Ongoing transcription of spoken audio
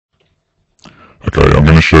Okay, I'm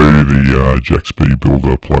going to show you the JAXB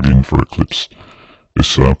Builder plugin for Eclipse.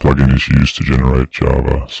 This plugin is used to generate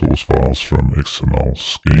Java source files from XML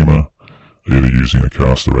schema, either using a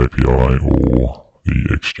Castor API or the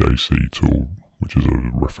XJC tool, which is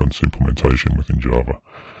a reference implementation within Java.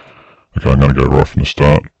 Okay, I'm going to go right from the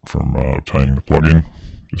start, from obtaining the plugin.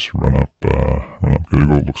 Just run up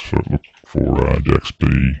Google, look for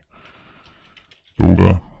JAXB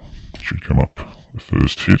Builder. It should come up the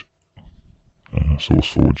first hit.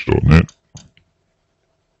 SourceForge.net.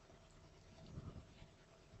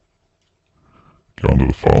 Go into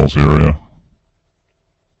the files area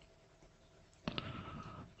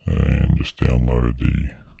and just download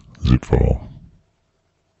the zip file.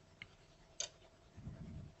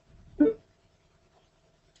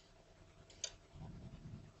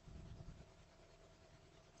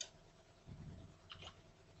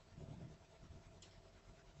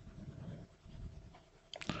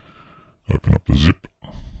 Open up the zip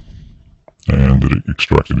and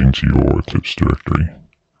extract it into your Eclipse directory,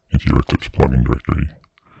 into your Eclipse plugin directory.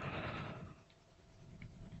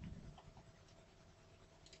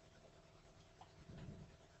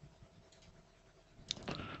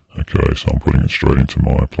 Okay, so I'm putting it straight into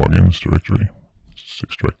my plugins directory. Just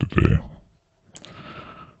extract it there.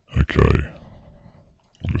 Okay,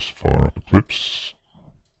 we'll just fire up Eclipse.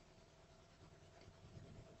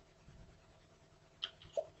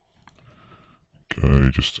 Okay,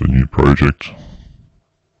 just a new project.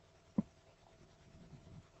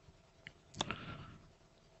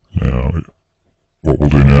 Now, what we'll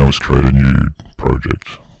do now is create a new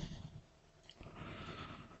project.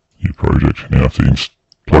 Now, if the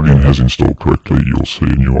plugin has installed correctly, you'll see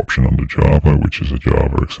a new option under Java, which is a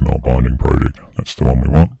Java XML binding project. That's the one we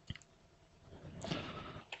want.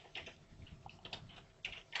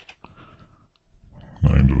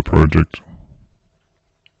 Name to the project.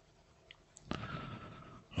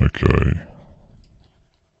 Okay.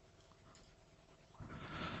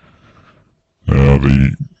 Now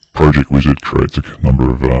the project wizard creates a number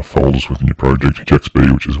of folders within your project.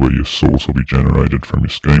 JAXB, which is where your source will be generated from your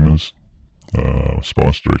schemas.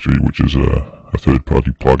 Spice directory, which is a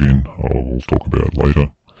third-party plugin I'll talk about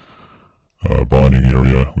later. Binding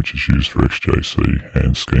area, which is used for XJC,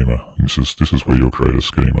 and schema. And this is where you'll create a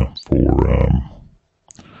schema for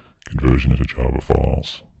conversion into Java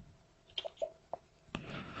files.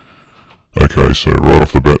 Okay, so right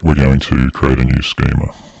off the bat we're going to create a new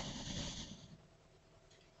schema.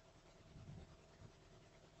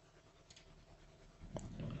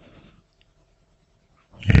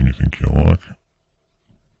 Anything you like.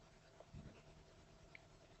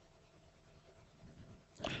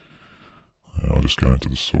 I'll just go into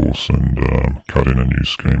the source and cut in a new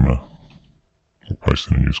schema, or paste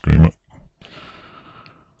in a new schema.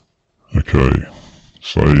 Okay,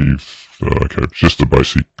 save, okay, just a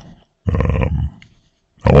basic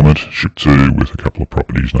element, ship2 with a couple of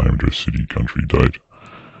properties, name, address, city, country, date.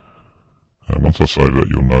 Once I save that,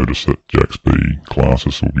 you'll notice that JAXB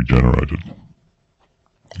classes will be generated.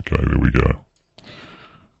 Okay, there we go.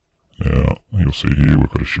 Now, you'll see here we've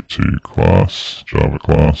got a ship2 class, Java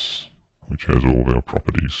class, which has all of our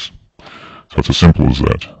properties. So it's as simple as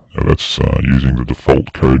that. Now that's using the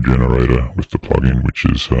default code generator with the plugin, which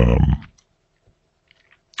is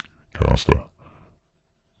Castor.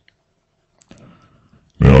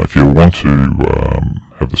 Now, if you want to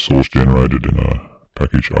have the source generated in a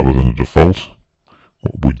package other than the default,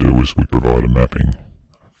 what we do is we provide a mapping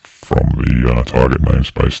from the target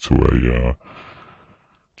namespace to a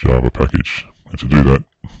Java package. And to do that,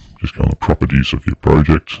 just go on the properties of your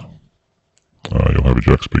project. You'll have a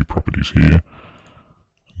JAXB properties here.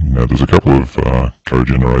 Now, there's a couple of code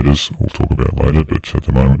generators we'll talk about later, but at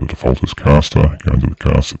the moment the default is Castor. Go into the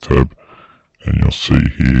Castor tab, and you'll see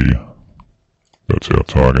here that's our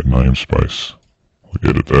target namespace. We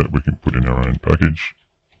edit that, we can put in our own package.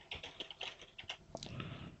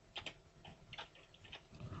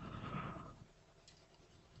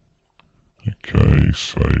 Okay,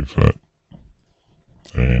 save that.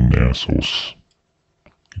 And our source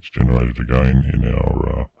gets generated again in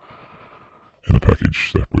our in the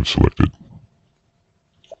package that we've selected.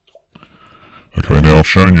 Okay, now I've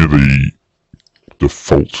shown you the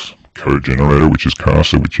default code generator, which is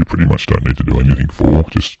Castor, which you pretty much don't need to do anything for.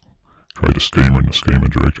 Just create a schema in the schema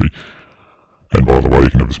directory. And by the way, you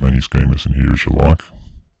can have as many schemas in here as you like.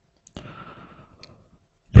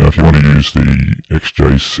 Now, if you want to use the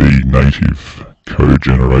XJC native code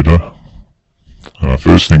generator,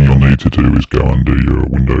 first thing you'll need to do is go under your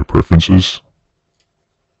window preferences.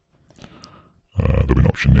 There'll be an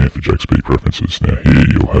option there for JAXB preferences. Now here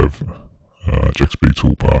you'll have JAXB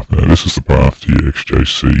toolpath. Now this is the path to your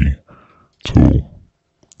XJC tool.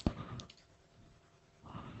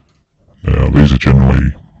 Now these are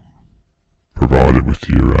generally provided with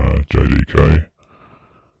your JDK.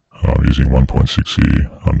 I'm using 1.6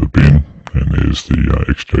 here under bin, and there's the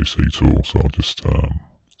XJC tool, so I'll just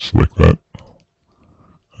select that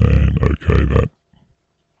and OK that.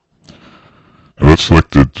 Now that's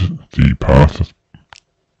selected the path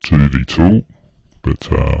to the tool,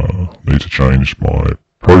 but need to change my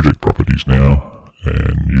project properties now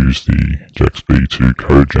and use the JAXB 2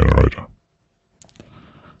 code generator.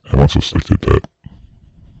 And once I've selected that,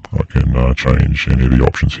 I can change any of the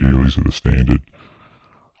options here. These are the standard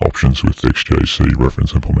options with XJC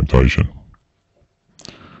reference implementation.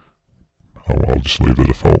 I'll just leave the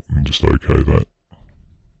default and just OK that.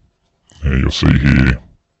 Now you'll see here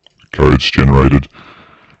the code's generated.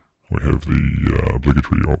 We have the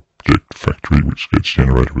obligatory object factory which gets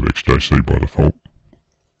generated with XJC by default.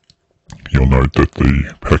 You'll note that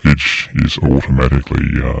the package is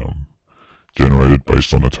automatically generated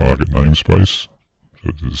based on the target namespace.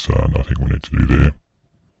 So there's nothing we need to do there.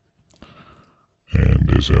 And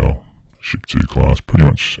there's our ship2 class, pretty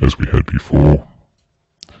much as we had before,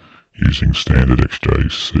 using standard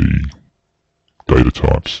XJC data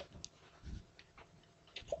types.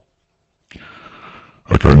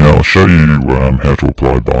 Okay, now I'll show you how to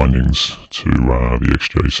apply bindings to the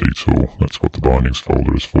XJC tool. That's what the bindings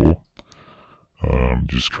folder is for.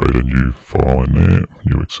 Just create a new file in there,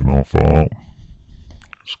 new XML file.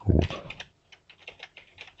 It's called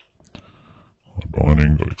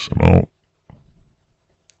binding.xml.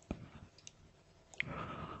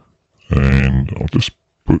 And I'll just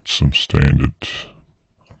put some standard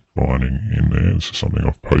binding in there. This is something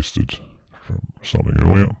I've pasted from something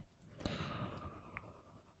earlier.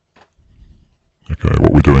 Okay,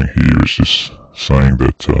 what we're doing here is just saying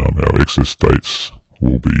that our excess dates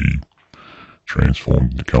will be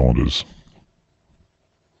transformed into calendars.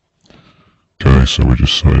 Okay, so we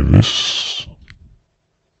just save this.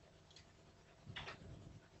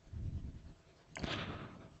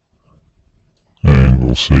 And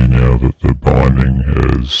we'll see now that the binding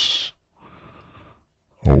has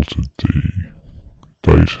altered the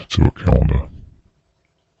date to a calendar.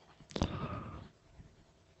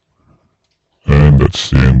 And that's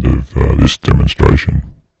the end of this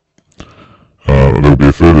demonstration. There'll be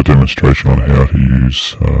a further demonstration on how to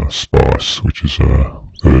use Spice, which is a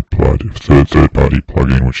third-party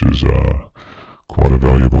plugin, which is quite a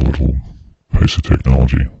valuable little piece of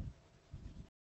technology.